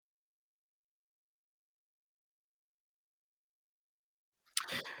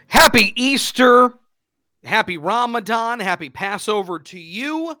Happy Easter, happy Ramadan, happy Passover to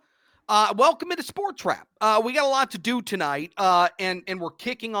you. Welcome into Sports Wrap. We got a lot to do tonight, and we're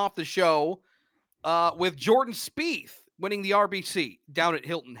kicking off the show with Jordan Spieth winning the RBC down at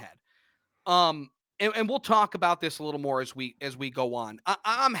Hilton Head. And we'll talk about this a little more as we go on.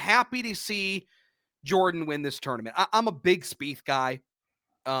 I'm happy to see Jordan win this tournament. I'm a big Spieth guy,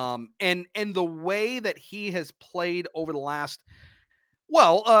 and the way that he has played over the last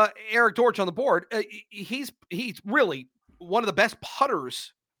Eric Dortch on the board. He's really one of the best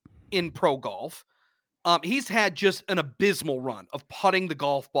putters in pro golf. He's had just an abysmal run of putting the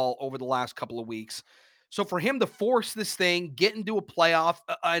golf ball over the last couple of weeks. So for him to force this thing, get into a playoff,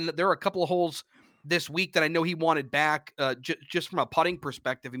 and there are a couple of holes this week that I know he wanted back just from a putting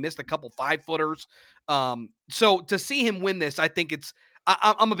perspective. He missed a couple 5-footers. So to see him win this, I think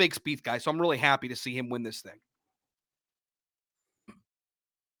I'm a big Spieth guy, so I'm really happy to see him win this thing.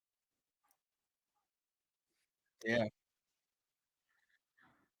 Yeah.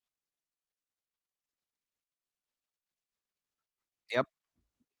 Yep.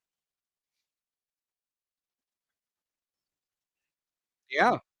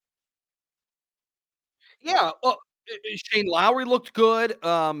 Yeah. Yeah, well, Shane Lowry looked good,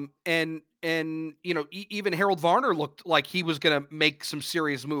 and even Harold Varner looked like he was gonna make some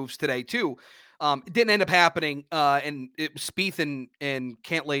serious moves today too. It didn't end up happening, and Spieth and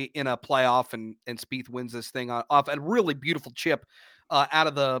Cantlay in a playoff, and Spieth wins this thing off a really beautiful chip out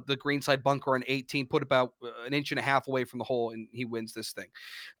of the greenside bunker on 18, put about an inch and a half away from the hole, and he wins this thing.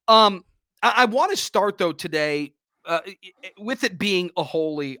 I want to start though today with it being a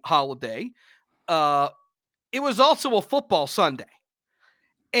holy holiday. Uh, it was also a football Sunday.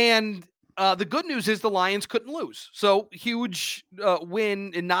 And the good news is the Lions couldn't lose. So huge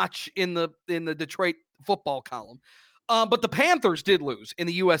win and notch in the Detroit football column. But the Panthers did lose in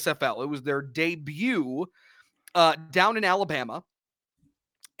the USFL. It was their debut down in Alabama.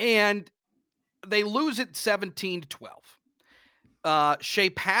 And they lose it 17-12. Shea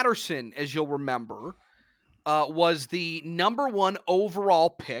Patterson, as you'll remember, was the number 1 overall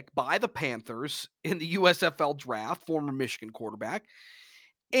pick by the Panthers in the USFL draft, former Michigan quarterback.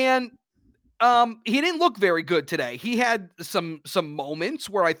 And he didn't look very good today. He had some moments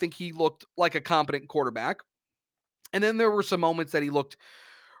where I think he looked like a competent quarterback. And then there were some moments that he looked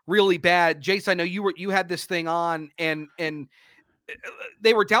really bad. Jace, I know you had this thing on, and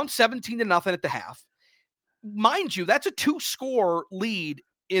they were down 17-0 at the half. Mind you, that's a 2-score lead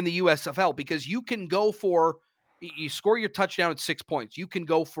in the USFL because you can go for you score your touchdown at 6 points. You can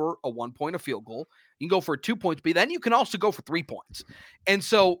go for a 1 point, a field goal. You can go for 2 points, but then you can also go for 3 points. And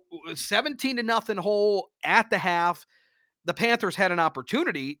so 17-0 hole at the half, the Panthers had an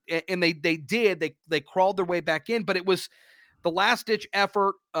opportunity, and they did. They crawled their way back in, but it was the last ditch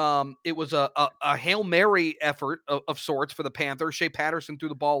effort. It was a Hail Mary effort of sorts for the Panthers. Shea Patterson threw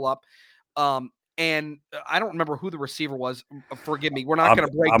the ball up. And I don't remember who the receiver was. Forgive me. We're not going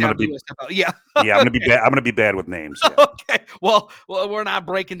to break down the USFL. Yeah. Yeah, I'm going to be bad with names. Yeah. Okay. Well, we're not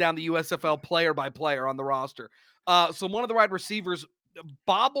breaking down the USFL player by player on the roster. So one of the wide receivers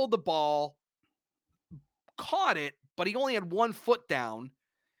bobbled the ball, caught it, but he only had 1 foot down,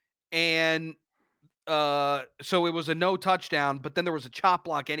 and so it was a no touchdown. But then there was a chop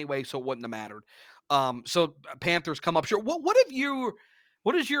block anyway, so it wouldn't have mattered. So Panthers come up short.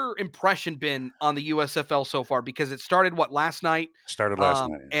 What has your impression been on the USFL so far? Because it started last night? Started last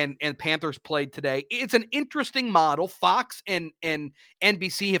night. And Panthers played today. It's an interesting model. Fox and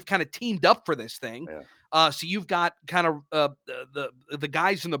NBC have kind of teamed up for this thing. Yeah. So you've got kind of the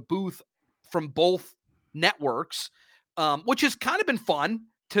guys in the booth from both networks, which has kind of been fun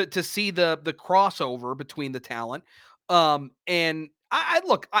to see the crossover between the talent. And I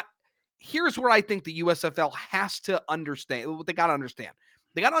look, here's where I think the USFL has to understand what they got to understand.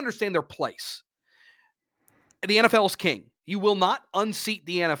 They got to understand their place. The NFL is king. You will not unseat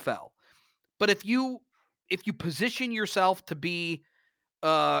the NFL. But if you position yourself to be,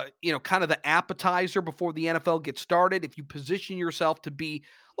 kind of the appetizer before the NFL gets started, if you position yourself to be,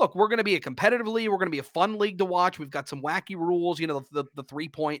 look, we're going to be a competitive league. We're going to be a fun league to watch. We've got some wacky rules, the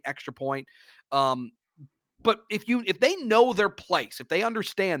 3-point, extra point. But if they know their place, if they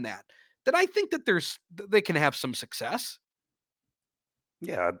understand that, then I think that they can have some success.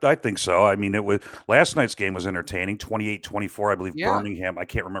 Yeah, I think so. I mean, last night's game was entertaining, 28-24, I believe. Yeah. Birmingham, I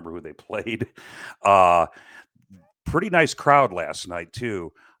can't remember who they played. Pretty nice crowd last night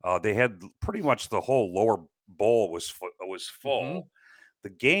too. They had pretty much the whole lower bowl was full. the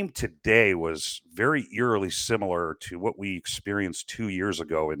game today was very eerily similar to what we experienced 2 years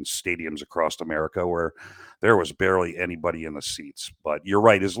ago in stadiums across America where there was barely anybody in the seats. But you're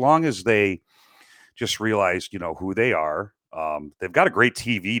right, as long as they just realize, who they are, they've got a great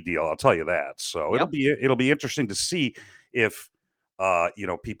TV deal, I'll tell you that. So Yep. it'll be interesting to see if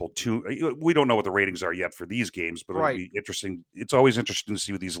people tune. We don't know what the ratings are yet for these games, but it'll Right. be interesting. It's always interesting to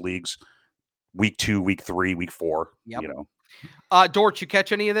see with these leagues, week 2, week 3, week 4, Yep. Dort, you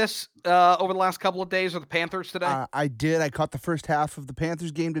catch any of this over the last couple of days with the Panthers today? I did. I caught the first half of the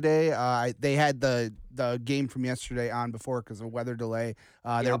Panthers game today. They had the game from yesterday on before because of weather delay. They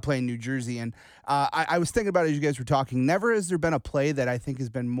were Yep. playing New Jersey, and I was thinking about it as you guys were talking. Never has there been a play that I think has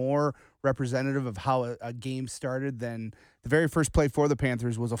been more representative of how a game started than the very first play for the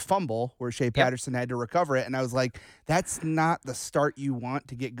Panthers was a fumble where Shea Yep. Patterson had to recover it, and I was like, that's not the start you want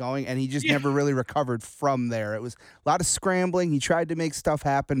to get going, and he just Yeah. never really recovered from there. It was a lot of scrambling. He tried to make stuff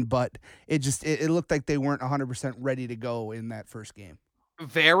happen, but it looked like they weren't 100% ready to go in that first game.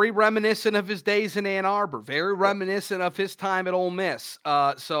 Very reminiscent of his days in Ann Arbor. Very reminiscent of his time at Ole Miss.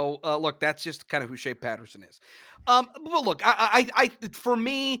 Look, that's just kind of who Shea Patterson is. But look, for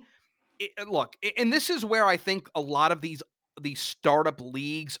me, and this is where I think a lot of these startup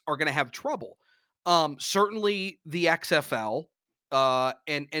leagues are going to have trouble. Certainly the XFL,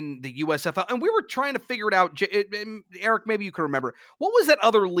 and the USFL, and we were trying to figure it out. Eric, maybe you can remember what was that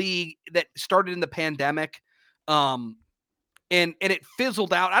other league that started in the pandemic, and it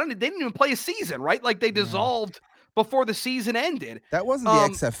fizzled out. I don't. They didn't even play a season, right? Like they No. dissolved before the season ended. That wasn't the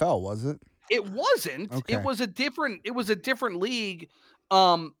Um, XFL, was it? it wasn't. It Okay. was a different. It was a different league.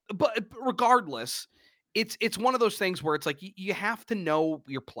 But regardless, it's one of those things where it's like you have to know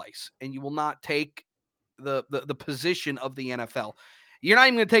your place, and you will not take the position of the NFL. You're not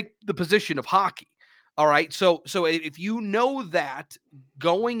even going to take the position of hockey. All right. So if you know that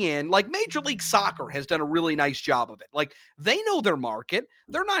going in, like Major League Soccer has done a really nice job of it. Like they know their market.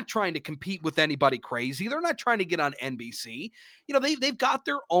 They're not trying to compete with anybody crazy. They're not trying to get on NBC. They've got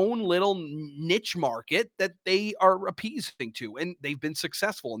their own little niche market that they are appeasing to, and they've been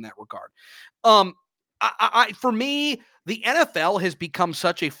successful in that regard. Um, for me, the NFL has become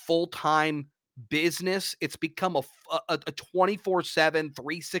such a full-time business. It's become a 24/7,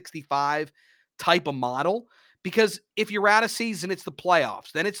 365 type of model, because if you're out of season, it's the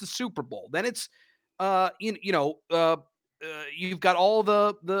playoffs, then it's the Super Bowl, then it's you've got all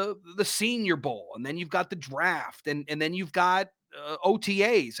the Senior Bowl, and then you've got the draft, and then you've got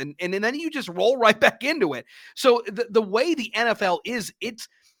OTAs, and then you just roll right back into it. So the way the NFL is,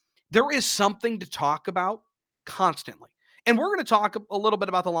 there is something to talk about constantly. And we're going to talk a little bit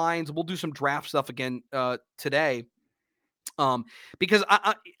about the Lions. We'll do some draft stuff again today. Because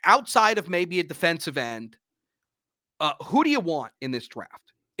outside of maybe a defensive end, who do you want in this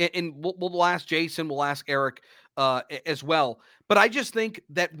draft? And we'll ask Jason, we'll ask Eric as well. But I just think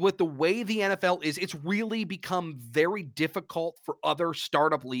that with the way the NFL is, it's really become very difficult for other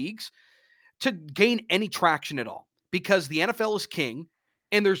startup leagues to gain any traction at all, because the NFL is king,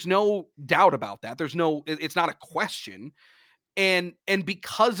 and there's no doubt about that. It's not a question. And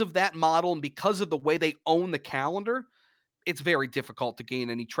because of that model, and because of the way they own the calendar, it's very difficult to gain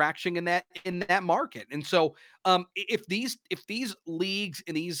any traction in that market. And so, if these leagues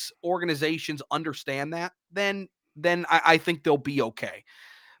and these organizations understand that, then I think they'll be okay.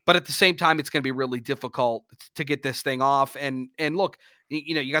 But at the same time, it's going to be really difficult to get this thing off. And look,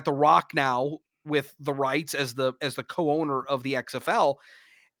 you got The Rock now with the rights as the co-owner of the XFL.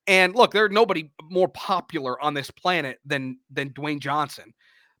 And look, there's nobody more popular on this planet than Dwayne Johnson.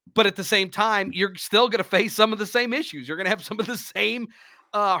 But at the same time, you're still going to face some of the same issues. You're going to have some of the same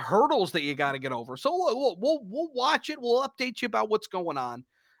hurdles that you got to get over. So we'll watch it. We'll update you about what's going on.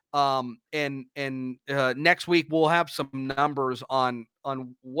 And next week we'll have some numbers on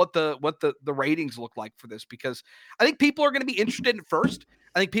what the ratings look like for this, because I think people are going to be interested at first.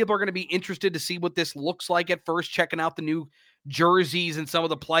 I think people are going to be interested to see what this looks like at first, checking out the new jerseys and some of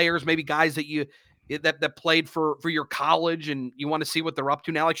the players, maybe guys that played for your college, and you want to see what they're up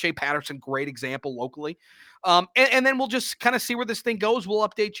to now, like Shea Patterson, great example locally. And then we'll just kind of see where this thing goes. We'll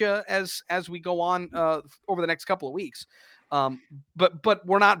update you as we go on over the next couple of weeks. But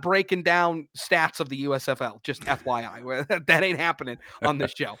we're not breaking down stats of the USFL, just FYI. That ain't happening on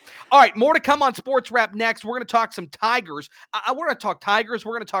this show. All right, more to come on Sports Wrap next. We're going to talk some Tigers. We're going to talk Tigers.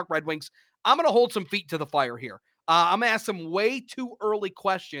 We're going to talk Red Wings. I'm going to hold some feet to the fire here. I'm going to ask some way too early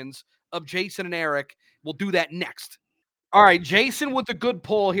questions of Jason and Eric. We'll do that next. All right, Jason with the good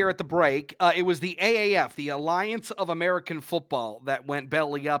pull here at the break. It was the AAF, the Alliance of American Football, that went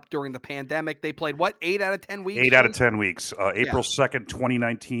belly up during the pandemic. They played what, 8 out of 10 weeks? 8 out of Jace? 10 weeks. April 2nd,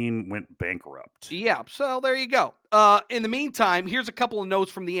 2019 went bankrupt. Yeah, so there you go. In the meantime, here's a couple of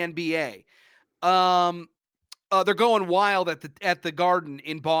notes from the NBA. They're going wild at the Garden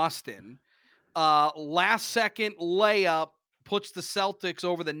in Boston. Last second layup puts the Celtics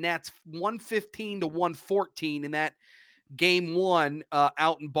over the Nets 115 to 114 in that game one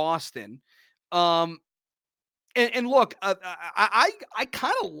out in Boston. And look, I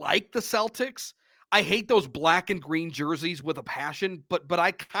kind of like the Celtics. I hate those black and green jerseys with a passion, but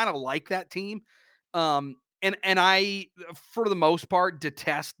I kind of like that team. And I, for the most part,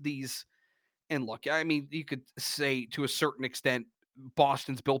 detest these. And look, I mean, you could say to a certain extent,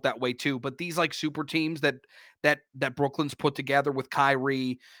 Boston's built that way too. But these like super teams that Brooklyn's put together with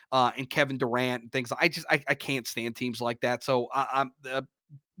Kyrie and Kevin Durant and things, I can't stand teams like that. So I'm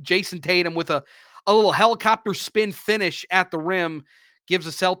Jason Tatum with a little helicopter spin finish at the rim gives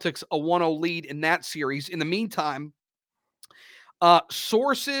the Celtics a 1-0 lead in that series. In the meantime,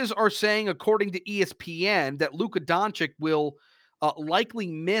 sources are saying, according to ESPN, that Luka Doncic will likely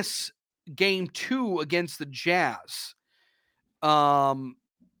miss game 2 against the Jazz.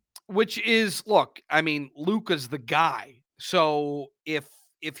 Which is, look, I mean, Luka's the guy. So if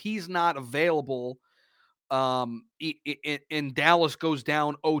he's not available, and Dallas goes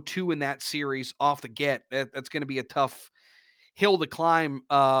down 0-2 in that series off the get, that's going to be a tough hill to climb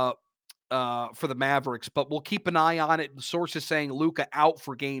for the Mavericks. But we'll keep an eye on it. The source is saying Luka out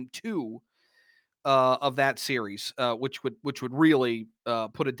for game 2 of that series, which would really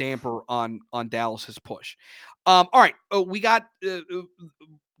put a damper on Dallas's push. All right, we got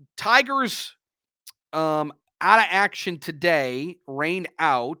Tigers out of action today, rain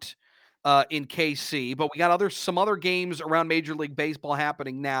out in KC, but we got some other games around Major League Baseball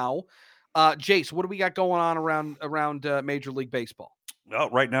happening now. Jace, what do we got going on around Major League Baseball? Well,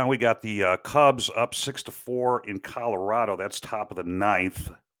 right now we got the Cubs up 6-4 in Colorado. That's top of the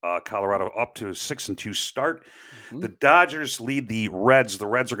ninth. Colorado up to a 6-2 start. The Dodgers lead the Reds. The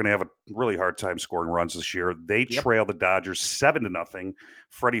Reds are going to have a really hard time scoring runs this year. They trail the Dodgers 7-0.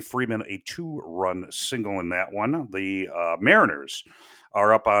 Freddie Freeman, a 2-run single in that one. The Mariners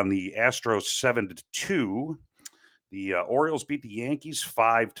are up on the Astros 7-2. The Orioles beat the Yankees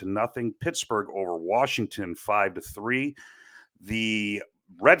 5-0. Pittsburgh over Washington 5-3. The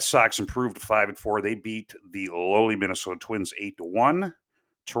Red Sox improved to 5-4. They beat the lowly Minnesota Twins 8-1.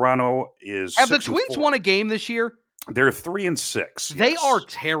 Toronto is. Have the Twins won a game this year? They're 3-6. They are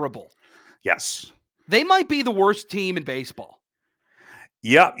terrible. Yes. They might be the worst team in baseball.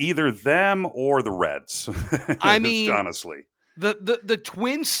 Yeah, either them or the Reds. I mean, honestly, the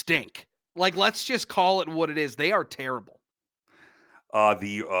Twins stink. Like, let's just call it what it is. They are terrible.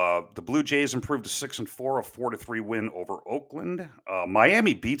 The Blue Jays improved to 6-4, a 4-3 win over Oakland.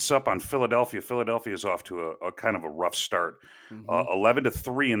 Miami beats up on Philadelphia. Philadelphia is off to a kind of a rough start.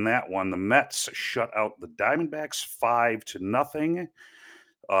 11-3 in that one. The Mets shut out the Diamondbacks 5-0.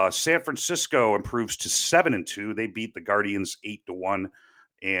 San Francisco improves to 7-2. They beat the Guardians 8-1.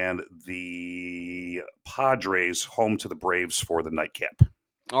 And the Padres home to the Braves for the nightcap.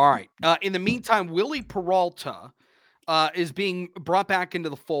 All right. In the meantime, Willie Peralta is being brought back into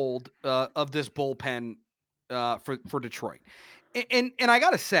the fold of this bullpen for Detroit. And I got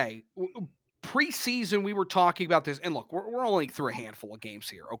to say, preseason, we were talking about this. And look, we're only through a handful of games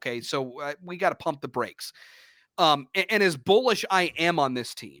here. Okay. So we got to pump the brakes. And as bullish I am on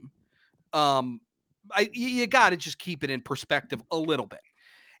this team, you got to just keep it in perspective a little bit.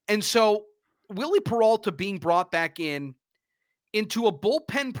 And so Willie Peralta being brought back into a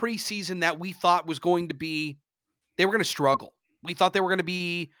bullpen preseason that we thought was going to be, they were going to struggle. We thought they were going to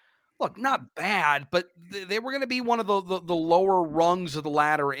be, look, not bad, but they were going to be one of the lower rungs of the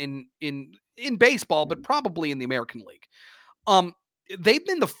ladder in baseball, but probably in the American League. They've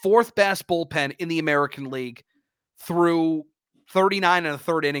been the fourth best bullpen in the American League through 39 and a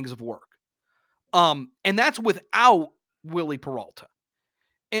third innings of work. And that's without Willie Peralta.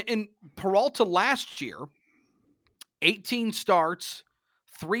 And Peralta last year, 18 starts,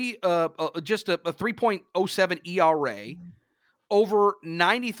 just a 3.07 ERA, over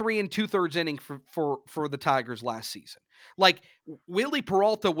 93 and 2/3 inning for the Tigers last season. Like, Willie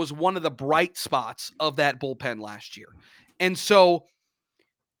Peralta was one of the bright spots of that bullpen last year. And so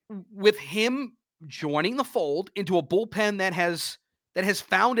with him joining the fold into a bullpen that has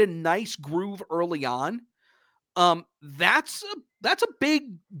found a nice groove early on, that's a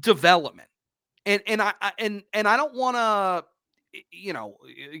big development. And I don't want to,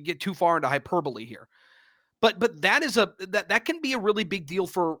 get too far into hyperbole here, But that can be a really big deal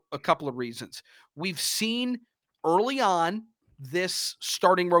for a couple of reasons. We've seen early on this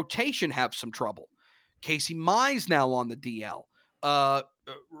starting rotation have some trouble. Casey Mize now on the DL.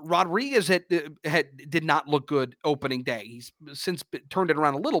 Rodriguez did not look good opening day. He's since turned it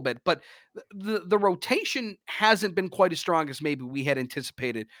around a little bit, but the rotation hasn't been quite as strong as maybe we had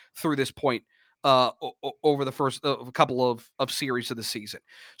anticipated through this point over the first couple of series of the season.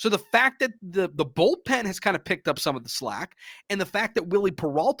 So the fact that the bullpen has kind of picked up some of the slack, and the fact that Willie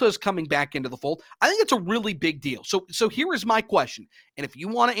Peralta is coming back into the fold, I think it's a really big deal. So here is my question, and if you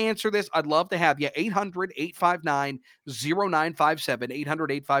want to answer this, I'd love to have you. 800-859-0957,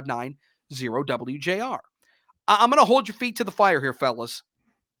 800-859-0WJR. I'm going to hold your feet to the fire here, fellas,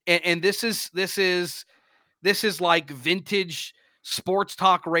 and this is like vintage sports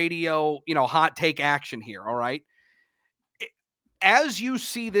talk radio, hot take action here. All right. As you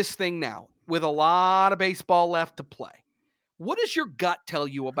see this thing now with a lot of baseball left to play, what does your gut tell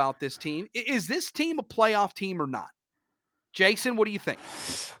you about this team? Is this team a playoff team or not? Jason, what do you think?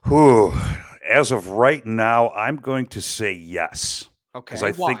 Whew. As of right now, I'm going to say yes. Okay. Because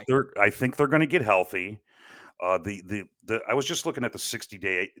I think they're going to get healthy. I was just looking at the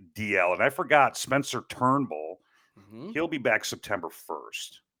 60-day DL, and I forgot Spencer Turnbull. Mm-hmm. He'll be back September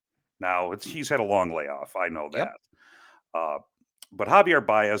 1st. Now, he's had a long layoff. I know that. Yep. But Javier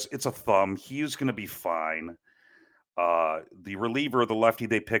Baez, it's a thumb. He's going to be fine. The reliever, the lefty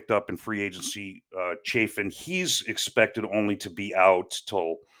they picked up in free agency, Chafin, he's expected only to be out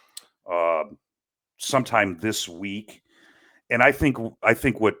till sometime this week. And I think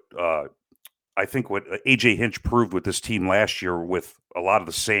what AJ Hinch proved with this team last year, with a lot of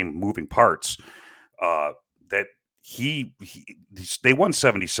the same moving parts, that they won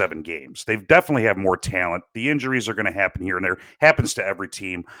 77 games. They definitely have more talent. The injuries are going to happen here and there. Happens to every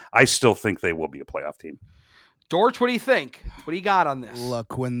team. I still think they will be a playoff team. George, what do you think? What do you got on this?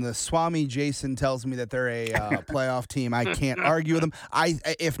 Look, when the Swami Jason tells me that they're a playoff team, I can't argue with them.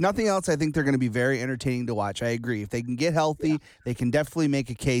 If nothing else, I think they're going to be very entertaining to watch. I agree. If they can get healthy, they can definitely make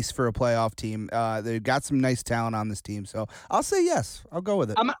a case for a playoff team. They've got some nice talent on this team, so I'll say yes. I'll go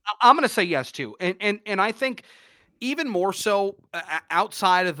with it. I'm going to say yes too, and I think even more so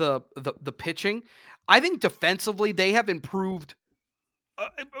outside of the pitching, I think defensively they have improved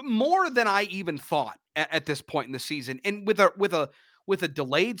more than I even thought at this point in the season. And with a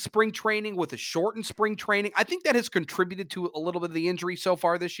delayed spring training, with a shortened spring training, I think that has contributed to a little bit of the injury so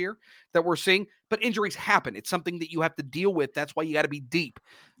far this year that we're seeing. But injuries happen. It's something that you have to deal with. That's why you got to be deep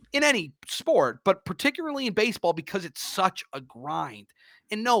in any sport, but particularly in baseball, because it's such a grind.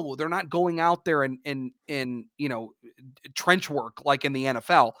 And no, they're not going out there and trench work like in the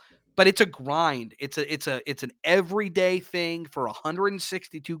NFL. But it's a grind. It's an everyday thing for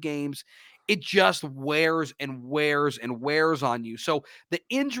 162 games. It just wears and wears and wears on you. So the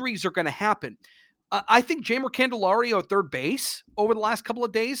injuries are going to happen. I think Jeimer Candelario at third base over the last couple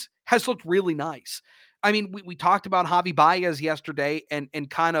of days has looked really nice. I mean, we talked about Javi Baez yesterday, and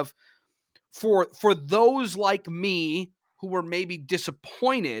kind of for those like me who were maybe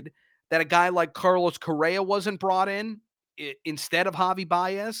disappointed that a guy like Carlos Correa wasn't brought in instead of Javi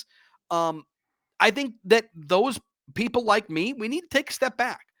Baez. I think that those people like me, we need to take a step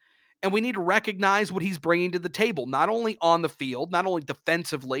back, and we need to recognize what he's bringing to the table, not only on the field, not only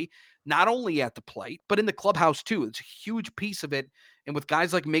defensively, not only at the plate, but in the clubhouse too. It's a huge piece of it. And with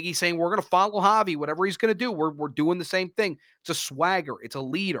guys like Miggy saying, we're going to follow Javi, whatever he's going to do, we're doing the same thing. It's a swagger. It's a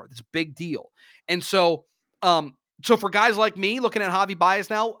leader. It's a big deal. And so for guys like me looking at Javi Baez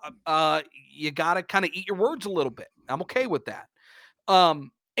now, you got to kind of eat your words a little bit. I'm okay with that.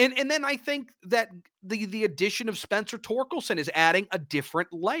 And then I think that the addition of Spencer Torkelson is adding a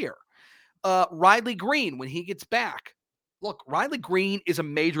different layer. Riley Green, when he gets back, look, Riley Green is a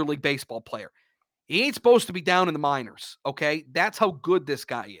Major League Baseball player. He ain't supposed to be down in the minors, okay? That's how good this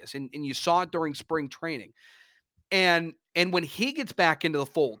guy is, and you saw it during spring training. And when he gets back into the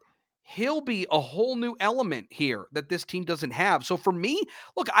fold, he'll be a whole new element here that this team doesn't have. So for me,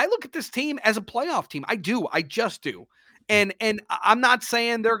 look, I look at this team as a playoff team. I do. I just do. And I'm not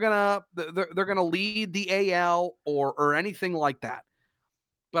saying they're gonna lead the AL or anything like that.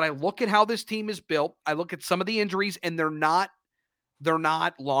 But I look at how this team is built. I look at some of the injuries, and they're not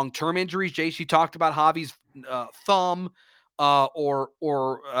long-term injuries. JC talked about Javi's thumb, or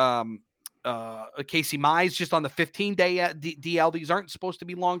Casey Mize just on the 15-day DL. These aren't supposed to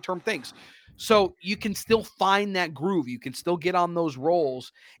be long-term things. So you can still find that groove. You can still get on those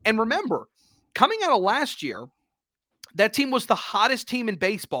rolls. And remember, coming out of last year, that team was the hottest team in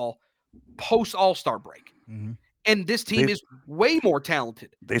baseball post All-Star break. Mm-hmm. And this team They is way more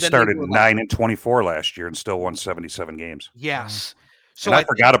talented they than they started were last 9-24 last year and still won 77 games. Yes. And So I I think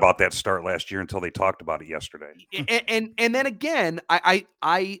forgot about that start last year until they talked about it yesterday. and then again,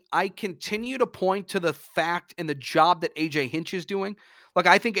 I continue to point to the fact and the job that AJ Hinch is doing. Like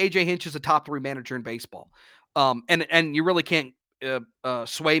I think AJ Hinch is a top 3 manager in baseball. And you really can't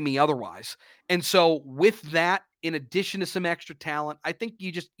sway me otherwise. And so with that, in addition to some extra talent, I think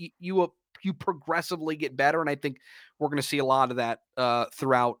you progressively get better, and I think we're going to see a lot of that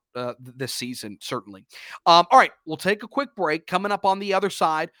throughout this season, certainly. All right, we'll take a quick break. Coming up on the other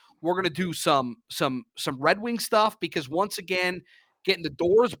side, we're going to do some Red Wing stuff because once again, getting the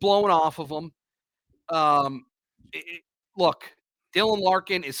doors blown off of them. Um, Look, Dylan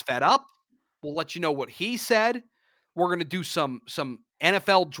Larkin is fed up. We'll let you know what he said. We're going to do some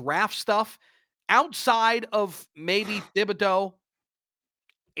NFL draft stuff outside of maybe Thibodeau,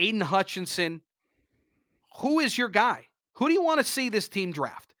 Aiden Hutchinson. Who is your guy? Who do you want to see this team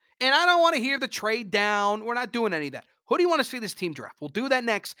draft? And I don't want to hear the trade down. We're not doing any of that. Who do you want to see this team draft? We'll do that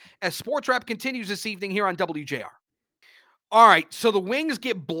next as Sports Wrap continues this evening here on WJR. All right, so the Wings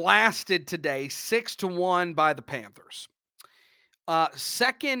get blasted today, 6-1 by the Panthers.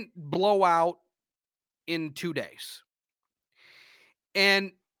 Second blowout in 2 days.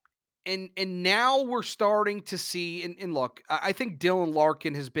 And now we're starting to see, and look, I think Dylan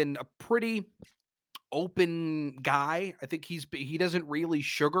Larkin has been a pretty open guy. I think he doesn't really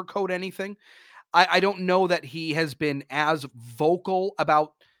sugarcoat anything. I don't know that he has been as vocal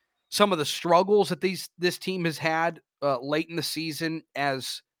about some of the struggles that this team has had late in the season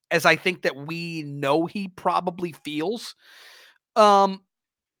as I think that we know he probably feels.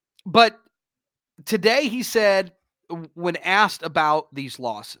 But today he said, when asked about these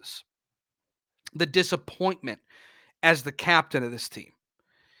losses, the disappointment as the captain of this team,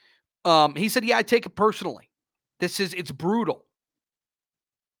 he said, "Yeah, I take it personally. It's brutal."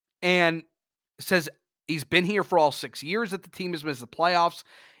 And says he's been here for all 6 years that the team has missed the playoffs.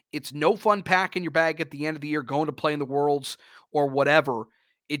 It's no fun packing your bag at the end of the year, going to play in the Worlds or whatever.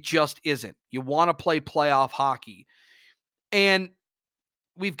 It just isn't. You want to play playoff hockey. And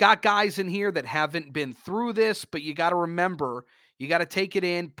we've got guys in here that haven't been through this, but you got to remember, you got to take it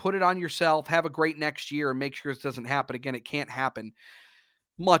in, put it on yourself, have a great next year, and make sure this doesn't happen again. It can't happen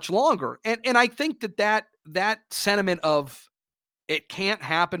much longer. And I think that sentiment of it can't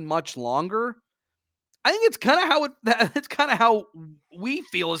happen much longer, I think it's kind of how we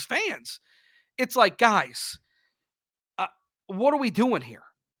feel as fans. It's like, guys, what are we doing here?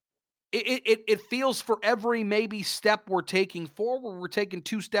 It feels for every maybe step we're taking forward, we're taking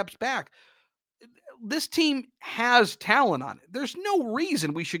 2 steps back. This team has talent on it. There's no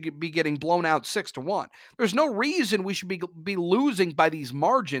reason we should be getting blown out 6-1. There's no reason we should be losing by these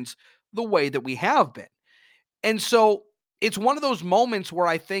margins the way that we have been. And so it's one of those moments where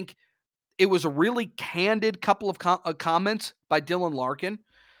I think it was a really candid couple of comments by Dylan Larkin.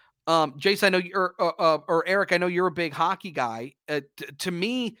 Jace, I know you're, or Eric, I know you're a big hockey guy. To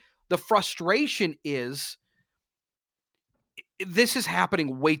me, the frustration is this is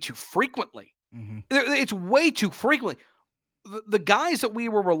happening way too frequently. Mm-hmm. It's way too frequently. The guys that we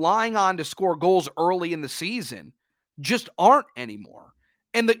were relying on to score goals early in the season just aren't anymore.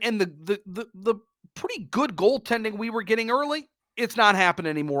 And the pretty good goaltending we were getting early, it's not happening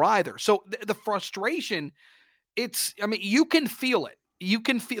anymore either. So the frustration, you can feel it. You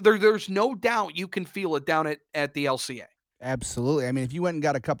can feel there's no doubt you can feel it down at the LCA. Absolutely. I mean, if you went and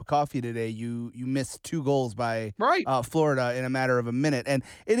got a cup of coffee today, you missed 2 goals by Right. Florida in a matter of a minute. And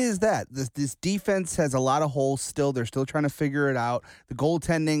it is that. This defense has a lot of holes still. They're still trying to figure it out. The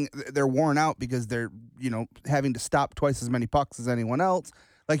goaltending, they're worn out because they're, having to stop twice as many pucks as anyone else.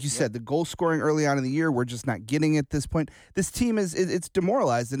 Like you said, the goal scoring early on in the year, we're just not getting at this point. This team it's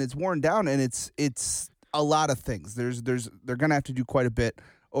demoralized and it's worn down, and it's a lot of things. They're going to have to do quite a bit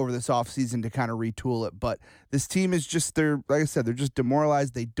over this offseason to kind of retool it. But this team is just, like I said, they're just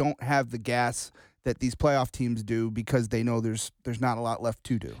demoralized. They don't have the gas that these playoff teams do because they know there's not a lot left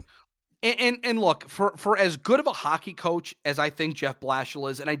to do. And look, for as good of a hockey coach as I think Jeff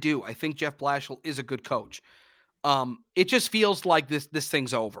Blashill is, and I think Jeff Blashill is a good coach. It just feels like this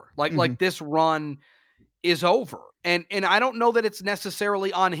thing's over. Like this run is over. And I don't know that it's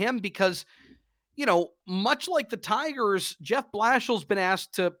necessarily on him because, much like the Tigers, Jeff Blashill's been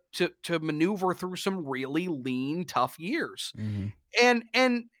asked to maneuver through some really lean, tough years. Mm-hmm.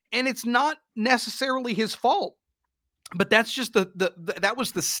 And it's not necessarily his fault, but that's just that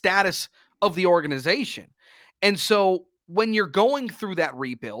was the status of the organization. And so when you're going through that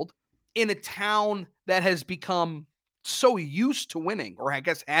rebuild in a town that has become so used to winning, or I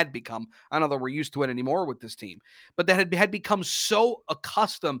guess had become, I don't know that we're used to it anymore with this team, but that had become so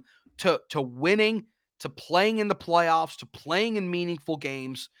accustomed to winning, to playing in the playoffs, to playing in meaningful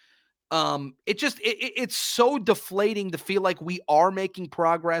games. It's so deflating to feel like we are making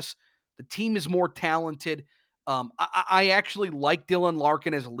progress. The team is more talented. I actually like Dylan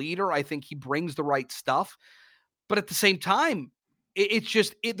Larkin as a leader. I think he brings the right stuff, but at the same time, it's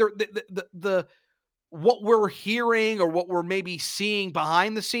just the what we're hearing or what we're maybe seeing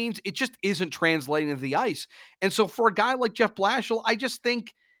behind the scenes, it just isn't translating to the ice. And so for a guy like Jeff Blashill, I just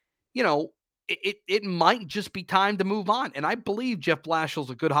think, you know, it might just be time to move on. And I believe Jeff Blashill's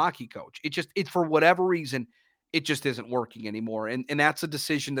a good hockey coach. It for whatever reason, it just isn't working anymore. And that's a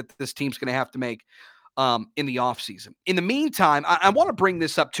decision that this team's going to have to make in the offseason. In the meantime, I want to bring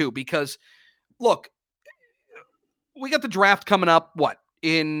this up too, because look, we got the draft coming up,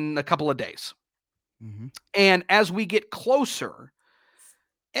 in a couple of days. Mm-hmm. And as we get closer,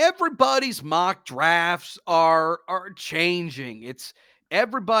 everybody's mock drafts are changing. It's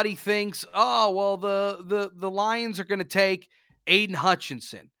everybody thinks, oh well, the Lions are going to take Aiden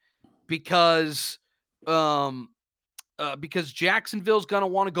Hutchinson because because Jacksonville's going to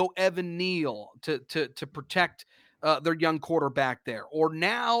want to go Evan Neal to protect their young quarterback there. Or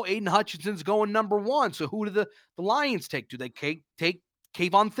now Aiden Hutchinson's going number one. So who do the Lions take? Do they take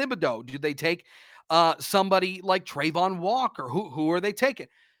Kayvon Thibodeau? Do they take somebody like Trayvon Walker? Who are they taking?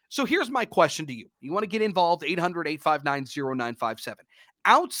 So here's my question to you. You want to get involved, 800-859-0957.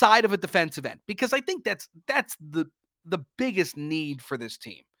 Outside of a defensive end, because I think that's the biggest need for this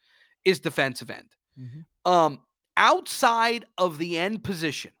team is defensive end. Mm-hmm. Outside of the end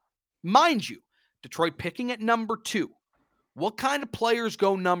position, mind you, Detroit picking at number 2. What kind of players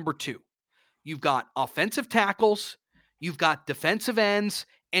go number 2? You've got offensive tackles, you've got defensive ends,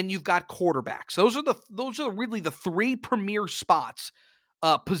 and you've got quarterbacks. Those are really the 3 premier spots,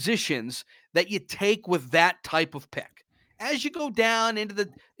 positions that you take with that type of pick. As you go down into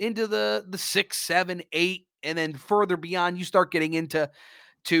the 6, 7, 8, and then further beyond, you start getting into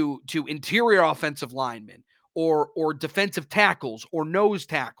interior offensive linemen or defensive tackles or nose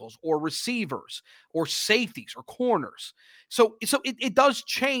tackles or receivers or safeties or corners. So it does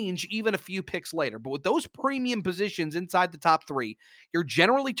change even a few picks later. But with those premium positions inside the top 3, you're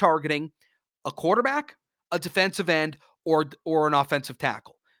generally targeting a quarterback, a defensive end, or an offensive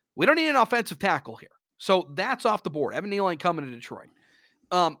tackle. We don't need an offensive tackle here. So that's off the board. Evan Neal ain't coming to Detroit.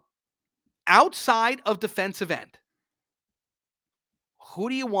 Outside of defensive end, who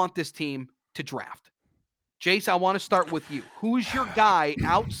do you want this team to draft? Jace, I want to start with you. Who's your guy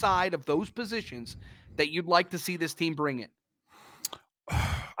outside of those positions that you'd like to see this team bring in?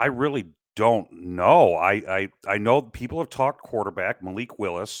 I really don't know. I know people have talked quarterback, Malik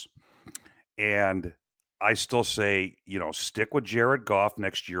Willis, and I still say, stick with Jared Goff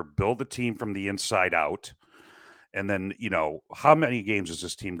next year, build the team from the inside out. And then, how many games is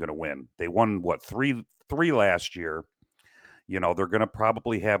this team going to win? They won, three last year. They're going to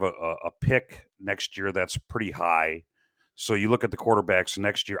probably have a pick next year that's pretty high. So you look at the quarterbacks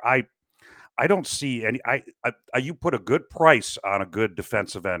next year. I don't see any. You put a good price on a good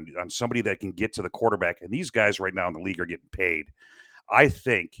defensive end, on somebody that can get to the quarterback, and these guys right now in the league are getting paid. I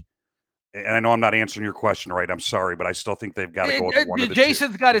think, and I know I'm not answering your question right. I'm sorry, but I still think they've got to go with one of the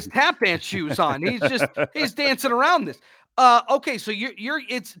Jason's two. got his tap dance shoes on. He's dancing around this. Okay, so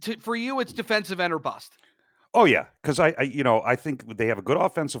for you, it's defensive end or bust. Oh yeah, because I think they have a good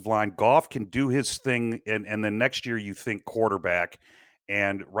offensive line. Goff can do his thing, and then next year you think quarterback.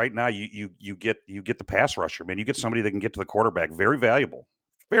 And right now you get the pass rusher, man. You get somebody that can get to the quarterback. Very valuable,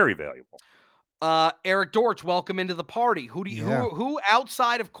 very valuable. Eric Dortch, welcome into the party. Who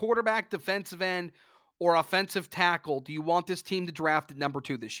outside of quarterback, defensive end, or offensive tackle do you want this team to draft at number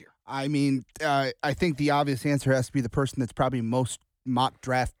 2 this year? I mean, I think the obvious answer has to be the person that's probably most mock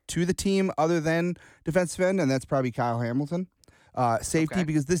draft to the team other than defensive end, and that's probably Kyle Hamilton. Safety, okay.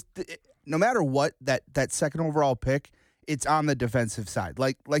 Because no matter what, that second overall pick, it's on the defensive side.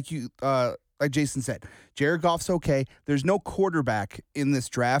 Like Jason said, Jared Goff's okay. There's no quarterback in this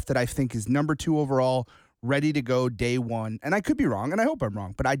draft that I think is number 2 overall, ready to go day one. And I could be wrong, and I hope I'm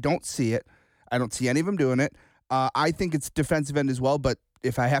wrong, but I don't see it. I don't see any of them doing it. I think it's defensive end as well, but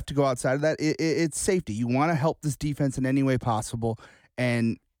if I have to go outside of that, it's safety. You want to help this defense in any way possible,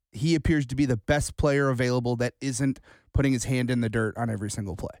 and he appears to be the best player available that isn't putting his hand in the dirt on every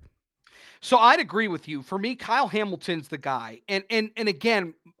single play. So I'd agree with you. For me, Kyle Hamilton's the guy. And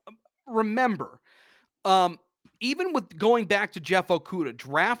again, remember, even with going back to Jeff Okudah,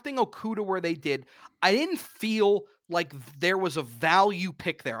 drafting Okudah where they did, I didn't feel like there was a value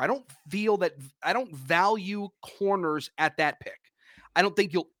pick there. I don't value corners at that pick. I don't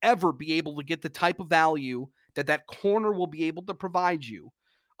think you'll ever be able to get the type of value that that corner will be able to provide you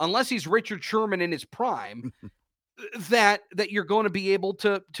unless he's Richard Sherman in his prime, that you're going to be able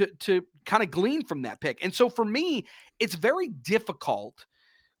to kind of glean from that pick. And so for me, it's very difficult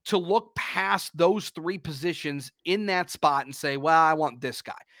to look past those three positions in that spot and say, well, I want this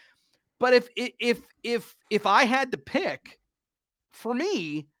guy. But if I had to pick, for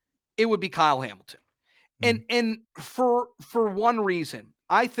me, it would be Kyle Hamilton. And for one reason,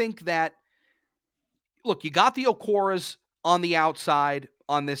 I think that, look, you got the Okoras on the outside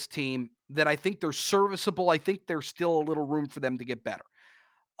on this team that I think they're serviceable. I think there's still a little room for them to get better.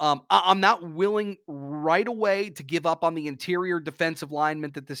 I'm not willing right away to give up on the interior defensive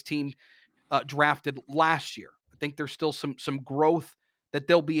lineman that this team drafted last year. I think there's still some growth that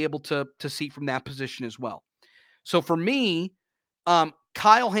they'll be able to see from that position as well. So for me,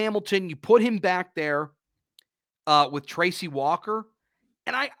 Kyle Hamilton, you put him back there with Tracy Walker,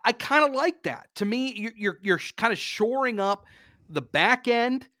 and I kind of like that. To me, you're kind of shoring up the back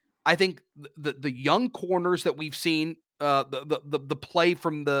end. I think the young corners that we've seen, the play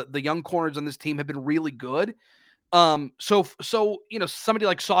from the young corners on this team have been really good. So somebody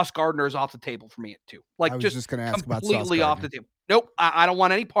like Sauce Gardner is off the table for me too. Like I was just going to ask about Sauce completely off Gardner. the table. Nope, I don't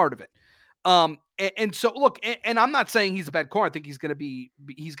want any part of it. And so look, and I'm not saying he's a bad corner. I think he's going to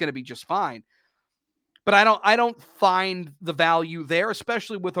be just fine. But I don't find the value there,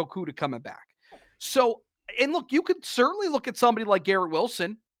 especially with Okudah coming back. So, and look, you could certainly look at somebody like Garrett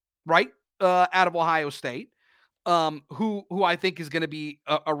Wilson, right, out of Ohio State, who I think is going to be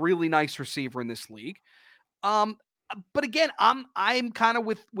a really nice receiver in this league. But again, I'm kind of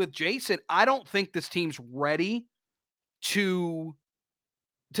with Jason. I don't think this team's ready to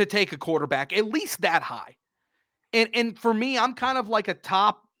take a quarterback, at least that high. And for me, I'm kind of like a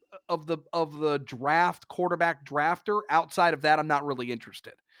top of the draft quarterback drafter. Outside of that, I'm not really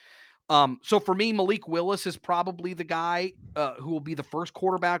interested. So for me, Malik Willis is probably the guy who will be the first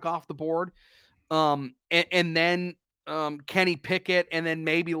quarterback off the board. And then Kenny Pickett, and then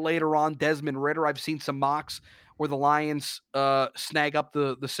maybe later on Desmond Ridder. I've seen some mocks where the Lions snag up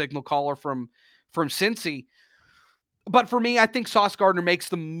the signal caller from Cincy. But for me, I think Sauce Gardner makes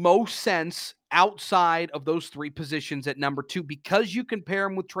the most sense outside of those three positions at number 2, because you can pair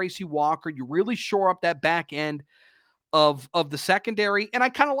him with Tracy Walker. You really shore up that back end of the secondary, and I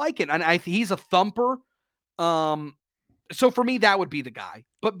kind of like it. And he's a thumper. So for me, that would be the guy.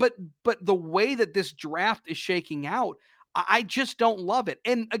 But the way that this draft is shaking out, I just don't love it.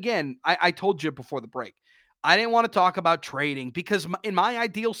 And again, I told you before the break, I didn't want to talk about trading because in my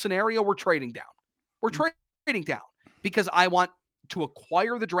ideal scenario, we're trading down. We're trading down because I want to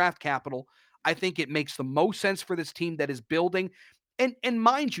acquire the draft capital. I think it makes the most sense for this team that is building. And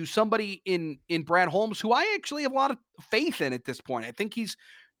mind you, somebody in Brad Holmes, who I actually have a lot of faith in at this point. I think he's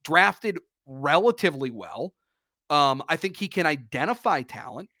drafted relatively well. I think he can identify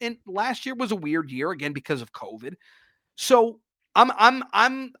talent. And last year was a weird year again because of COVID. So I'm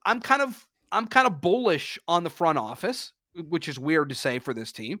kind of bullish on the front office, which is weird to say for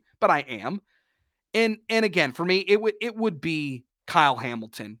this team, but I am. And again, for me, it would be Kyle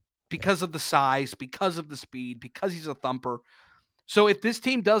Hamilton because of the size, because of the speed, because he's a thumper. So if this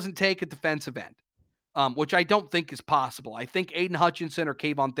team doesn't take a defensive end, which I don't think is possible, I think Aiden Hutchinson or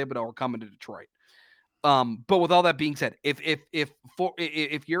Kayvon Thibodeau are coming to Detroit. But with all that being said, if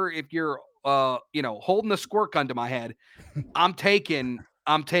you're holding a squirt gun to my head, I'm taking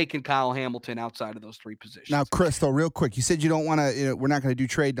Kyle Hamilton outside of those three positions. Now, Crystal, real quick, you said you don't want to, we're not going to do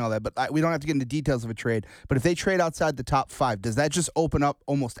trade and all that, but we don't have to get into details of a trade. But if they trade outside the top 5, does that just open up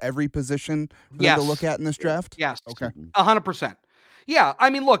almost every position for them to look at in this draft? Yes. Okay. 100%. Yeah. I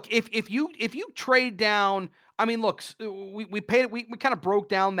mean, look, if you trade down, I mean, look, we kind of broke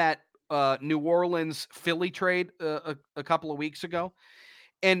down that New Orleans Philly trade a couple of weeks ago,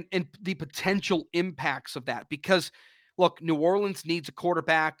 and the potential impacts of that, because look, New Orleans needs a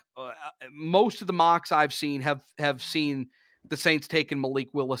quarterback. Most of the mocks I've seen have seen the Saints taking Malik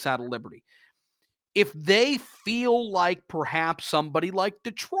Willis out of Liberty. If they feel like perhaps somebody like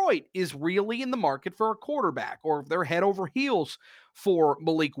Detroit is really in the market for a quarterback, or if they're head over heels for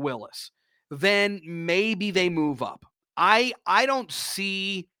Malik Willis, then maybe they move up. I don't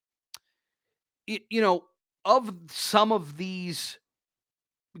see, of some of these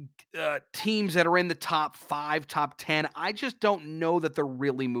teams that are in the top 5, top 10, I just don't know that they're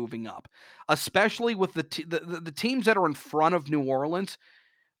really moving up, especially with the teams that are in front of New Orleans.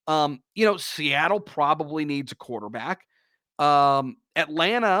 Seattle probably needs a quarterback.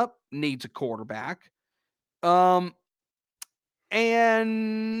 Atlanta needs a quarterback.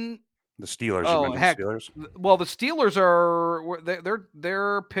 And The Steelers. You oh mentioned heck, Steelers. well the Steelers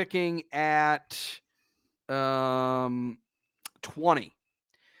they're picking at 20.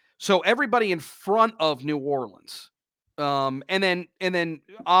 So everybody in front of New Orleans. And then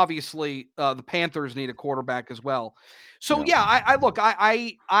obviously the Panthers need a quarterback as well. So Yeah. I look,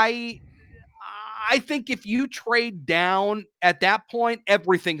 I think if you trade down at that point,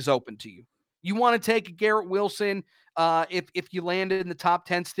 everything's open to you. You want to take a Garrett Wilson, if you landed in the top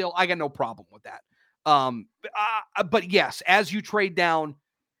 10 still, I got no problem with that. But yes, as you trade down,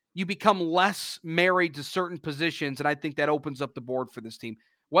 you become less married to certain positions, and I think that opens up the board for this team.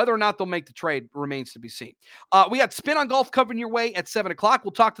 Whether or not they'll make the trade remains to be seen. We got Spin on Golf coming your way at 7 o'clock.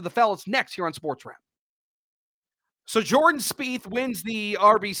 We'll talk to the fellas next here on Sports Wrap. So Jordan Spieth wins the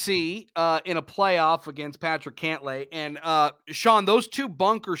RBC in a playoff against Patrick Cantlay. And Sean, those two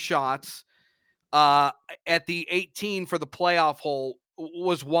bunker shots at the 18 for the playoff hole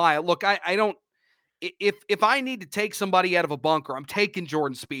was wild. Look, I don't if I need to take somebody out of a bunker, I'm taking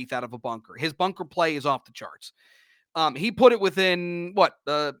Jordan Spieth out of a bunker. His bunker play is off the charts. He put it within what,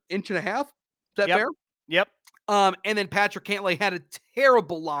 inch and a half? Is that fair? Yep. And then Patrick Cantlay had a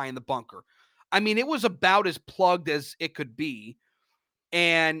terrible lie in the bunker. I mean, it was about as plugged as it could be.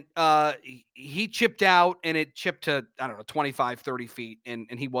 And he chipped out, and it chipped to, I don't know, 25, 30 feet,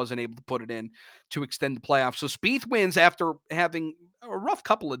 and he wasn't able to put it in to extend the playoffs. So Spieth wins after having a rough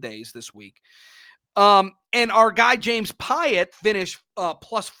couple of days this week. And our guy James Piot finished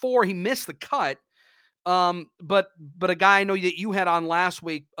 +4. He missed the cut. But a guy I know that you had on last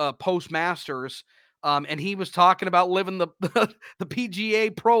week, post Masters, and he was talking about living the the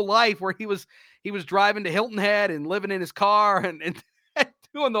PGA pro life, where he was driving to Hilton Head and living in his car and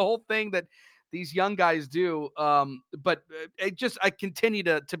doing the whole thing that these young guys do. But I continue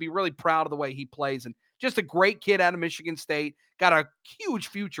to be really proud of the way he plays, and just a great kid out of Michigan State, got a huge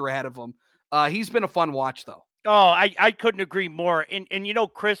future ahead of him. He's been a fun watch though. Oh, I couldn't agree more. And you know,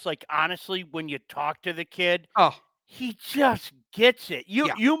 Chris, like honestly, when you talk to the kid, Oh, he just gets it.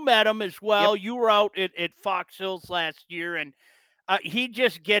 You met him as well. Yep. You were out at Fox Hills last year, and he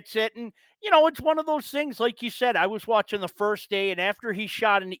just gets it. And you know, it's one of those things, like you said. I was watching the first day, and after he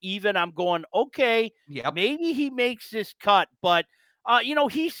shot an even, I'm going, okay, Yep. maybe he makes this cut. But you know,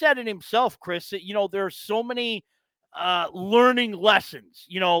 he said it himself, Chris, that you know there's so many learning lessons,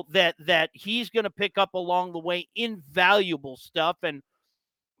 you know, that he's going to pick up along the way, invaluable stuff. And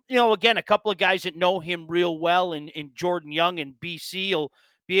you know, again, a couple of guys that know him real well, and Jordan Young and BC will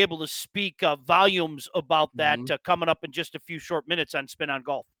be able to speak volumes about that coming up in just a few short minutes on Spin on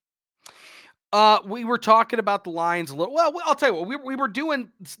Golf. We were talking about the Lions a little. Well, I'll tell you what, we were doing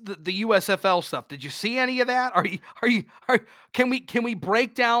the USFL stuff. Did you see any of that? Can we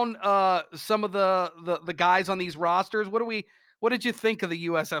break down some of the guys on these rosters? What did you think of the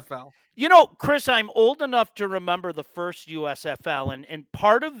USFL? You know, Chris, I'm old enough to remember the first USFL, and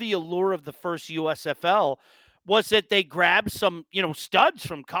part of the allure of the first USFL was that they grabbed some, you know, studs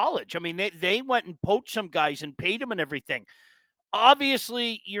from college. I mean, they went and poached some guys and paid them and everything.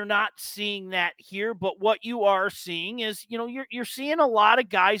 Obviously, you're not seeing that here, but what you are seeing is, you know, you're seeing a lot of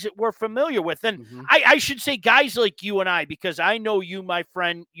guys that we're familiar with. And I should say guys like you and I, because I know you, my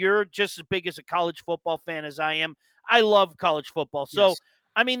friend, you're just as big as a college football fan as I am. I love college football. So, Yes.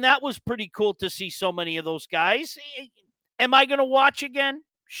 I mean, that was pretty cool to see so many of those guys. Am I going to watch again?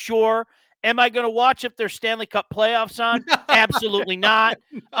 Sure. Am I going to watch if there's Stanley Cup playoffs on? Absolutely not.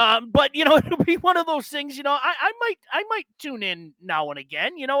 But you know, it'll be one of those things. You know, I might tune in now and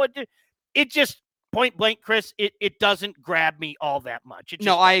again. You know, it just point blank, Chris. It doesn't grab me all that much.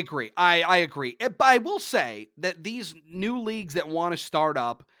 No, I agree. I agree. But I will say that these new leagues that want to start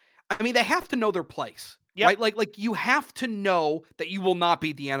up, I mean, they have to know their place. Yep. Right? Like you have to know that you will not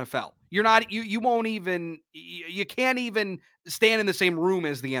beat the NFL. You're not, you won't even, you can't even stand in the same room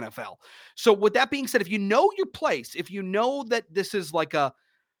as the NFL. So with that being said, if you know your place, if you know that this is like a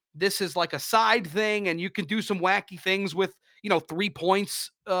side thing, and you can do some wacky things with, you know, 3 points,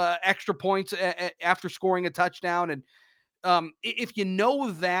 extra points after scoring a touchdown. And if you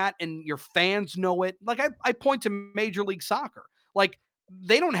know that, and your fans know it, like I point to Major League Soccer, like,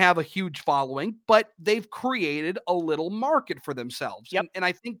 they don't have a huge following, but they've created a little market for themselves. Yep. And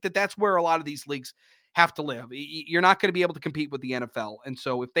I think that that's where a lot of these leagues have to live. You're not going to be able to compete with the NFL. And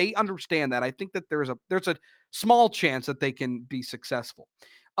so if they understand that, I think that there's a small chance that they can be successful.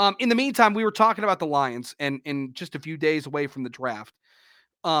 In the meantime, we were talking about the Lions, and just a few days away from the draft.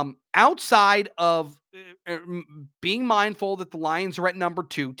 Outside of being mindful that the Lions are at number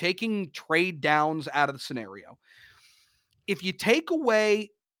 2, taking trade downs out of the scenario, if you take away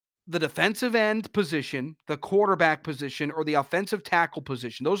the defensive end position, the quarterback position, or the offensive tackle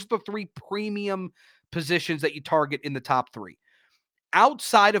position. Those are the three premium positions that you target in the top three.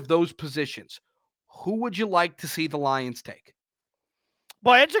 Outside of those positions, who would you like to see the Lions take?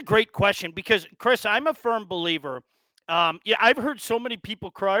 Well, that's a great question because, Chris, I'm a firm believer. Yeah, I've heard so many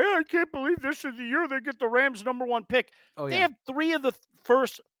people cry, "Oh, I can't believe this is the year they get the Rams' #1 pick." Oh, They yeah. have 3 of the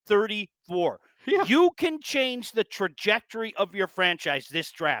first 34. Yeah. You can change the trajectory of your franchise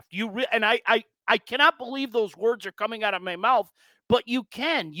this draft. And I cannot believe those words are coming out of my mouth, but you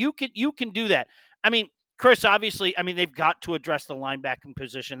can. You can do that. I mean, Chris, obviously, I mean, they've got to address the linebacking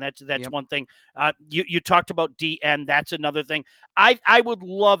position. That's Yep. one thing. You talked about DN. That's another thing. I would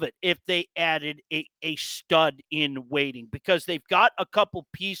love it if they added a stud in waiting because they've got a couple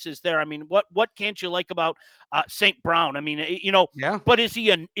pieces there. I mean, what can't you like about St. Brown? I mean, Yeah. but is he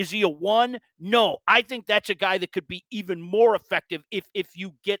a one? No, I think that's a guy that could be even more effective if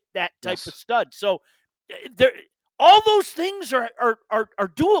you get that type Yes. of stud. So there, all those things are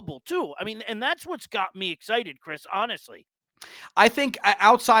doable too. I mean, and that's what's got me excited, Chris. Honestly. I think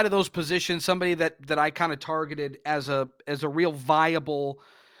outside of those positions, somebody that I kind of targeted as a real viable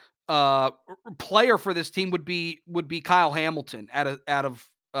player for this team would be Kyle Hamilton out of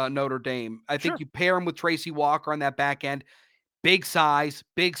Notre Dame. I think Sure. you pair him with Tracy Walker on that back end. Big size,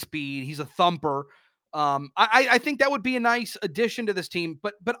 big speed. He's a thumper. I think that would be a nice addition to this team,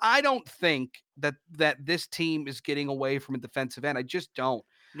 but I don't think that this team is getting away from a defensive end. I just don't.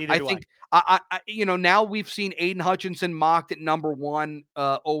 Neither I do think now we've seen Aiden Hutchinson mocked at #1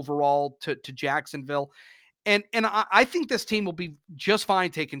 overall to Jacksonville, and I think this team will be just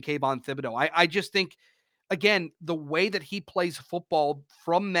fine taking Kayvon Thibodeau. I just think, again, the way that he plays football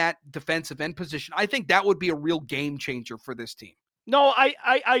from that defensive end position, I think that would be a real game changer for this team. No,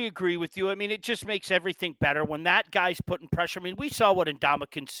 I agree with you. I mean, it just makes everything better when that guy's putting pressure. I mean, we saw what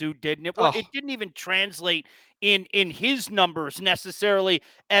Ndamukong Suh did, and Oh. it didn't even translate in his numbers necessarily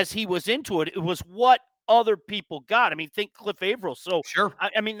as he was into it. It was what other people got. I mean, think Cliff Averill. So, Sure.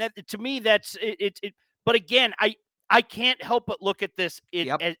 I mean, that to me, that's it. But again, I can't help but look at this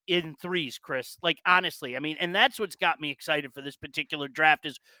Yep. in threes, Chris. Like, honestly, I mean, and that's what's got me excited for this particular draft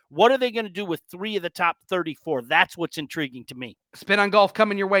is what are they going to do with 3 of the top 34? That's what's intriguing to me. Spin on Golf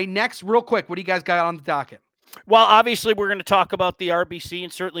coming your way next. Real quick, what do you guys got on the docket? Well, obviously, we're going to talk about the RBC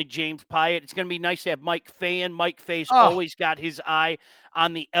and certainly James Pyatt. It's going to be nice to have Mike Fay in. Mike Fay's always got his eye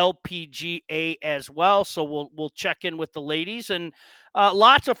on the LPGA as well. So we'll check in with the ladies and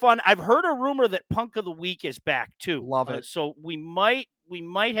lots of fun. I've heard a rumor that Punk of the Week is back too. Love it. So we might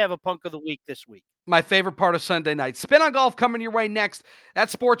have a Punk of the Week this week. My favorite part of Sunday night. Spin on Golf coming your way next.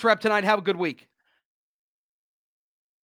 That's Sports Rep tonight. Have a good week.